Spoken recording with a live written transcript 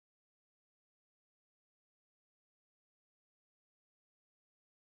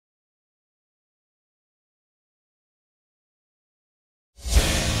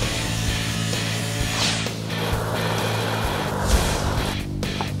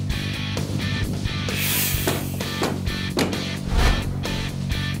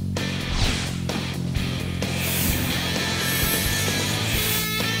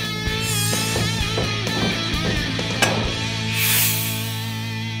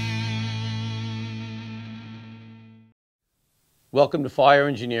Welcome to Fire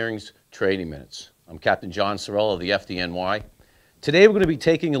Engineering's Training Minutes. I'm Captain John Ceriello of the FDNY. Today we're going to be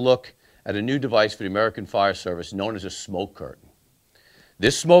taking a look at a new device for the American Fire Service known as a smoke curtain.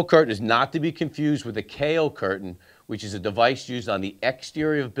 This smoke curtain is not to be confused with a KO curtain, which is a device used on the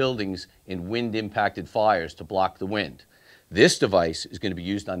exterior of buildings in wind-impacted fires to block the wind. This device is going to be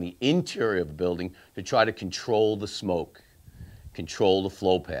used on the interior of a building to try to control the smoke, control the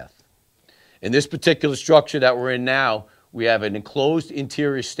flow path. In this particular structure that we're in now, we have an enclosed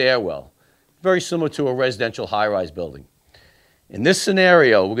interior stairwell, very similar to a residential high-rise building. In this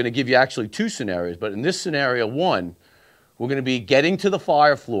scenario, we're going to give you actually two scenarios, but in this scenario, one, we're going to be getting to the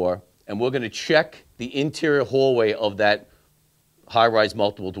fire floor and we're going to check the interior hallway of that high-rise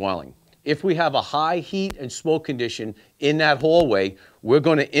multiple dwelling. If we have a high heat and smoke condition in that hallway, we're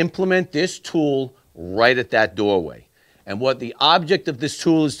going to implement this tool right at that doorway. And what the object of this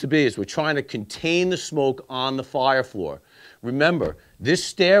tool is to be is we're trying to contain the smoke on the fire floor. Remember, this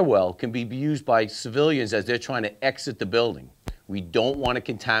stairwell can be used by civilians as they're trying to exit the building. We don't want to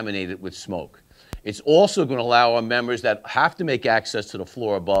contaminate it with smoke. It's also going to allow our members that have to make access to the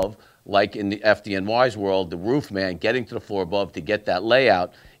floor above, like in the FDNY's world, the roof man getting to the floor above to get that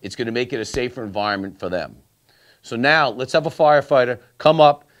layout. It's going to make it a safer environment for them. So now let's have a firefighter come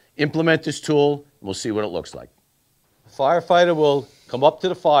up, implement this tool, and we'll see what it looks like. The firefighter will come up to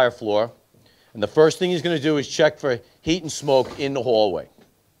the fire floor, and the first thing he's going to do is check for heat and smoke in the hallway.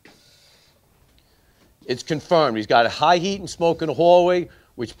 It's confirmed. He's got a high heat and smoke in the hallway,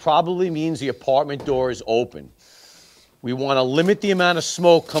 which probably means the apartment door is open. We want to limit the amount of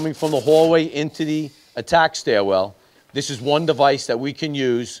smoke coming from the hallway into the attack stairwell. This is one device that we can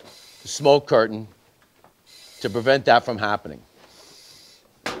use, the smoke curtain, to prevent that from happening.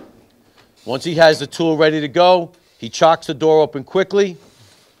 Once he has the tool ready to go, he chocks the door open quickly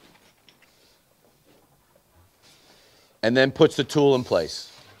and then puts the tool in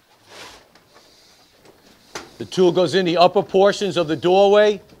place. The tool goes in the upper portions of the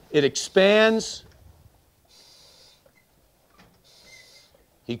doorway. It expands.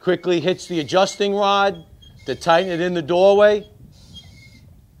 He quickly hits the adjusting rod to tighten it in the doorway.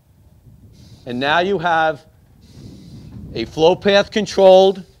 And now you have a flow path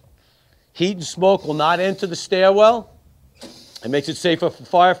controlled. Heat and smoke will not enter the stairwell. It makes it safer for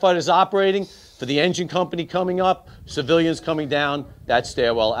firefighters operating, for the engine company coming up, civilians coming down that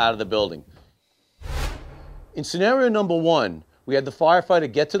stairwell out of the building. In scenario number one, we had the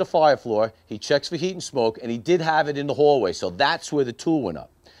firefighter get to the fire floor, he checks for heat and smoke, and he did have it in the hallway, so that's where the tool went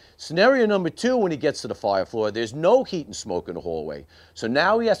up. Scenario number two, when he gets to the fire floor, there's no heat and smoke in the hallway. So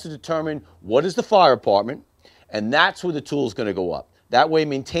now he has to determine what is the fire apartment, and that's where the tool is going to go up. That way,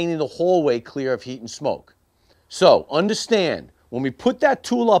 maintaining the hallway clear of heat and smoke. So understand, when we put that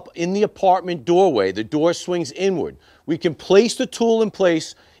tool up in the apartment doorway, the door swings inward. We can place the tool in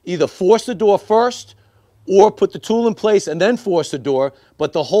place, either force the door first, or put the tool in place and then force the door,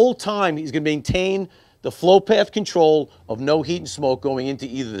 but the whole time he's going to maintain the flow path control of no heat and smoke going into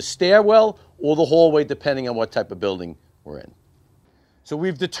either the stairwell or the hallway, depending on what type of building we're in. So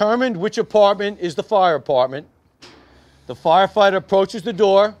we've determined which apartment is the fire apartment. The firefighter approaches the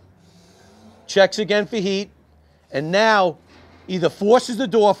door, checks again for heat, and now either forces the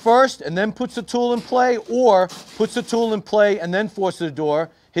door first and then puts the tool in play, or puts the tool in play and then forces the door,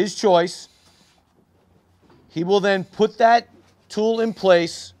 his choice. He will then put that tool in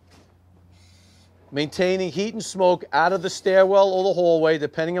place, maintaining heat and smoke out of the stairwell or the hallway,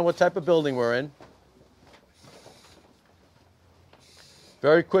 depending on what type of building we're in.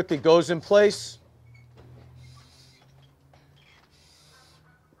 Very quickly goes in place.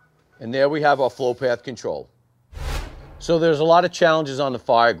 And there we have our flow path control. So there's a lot of challenges on the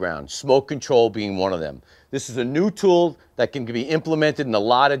fire ground, smoke control being one of them. This is a new tool that can be implemented in a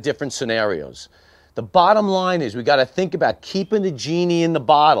lot of different scenarios. The bottom line is we got to think about keeping the genie in the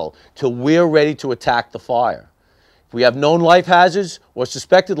bottle till we're ready to attack the fire. If we have known life hazards or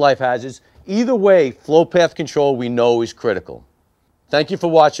suspected life hazards, either way, flow path control we know is critical. Thank you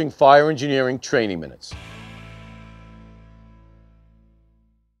for watching Fire Engineering Training Minutes.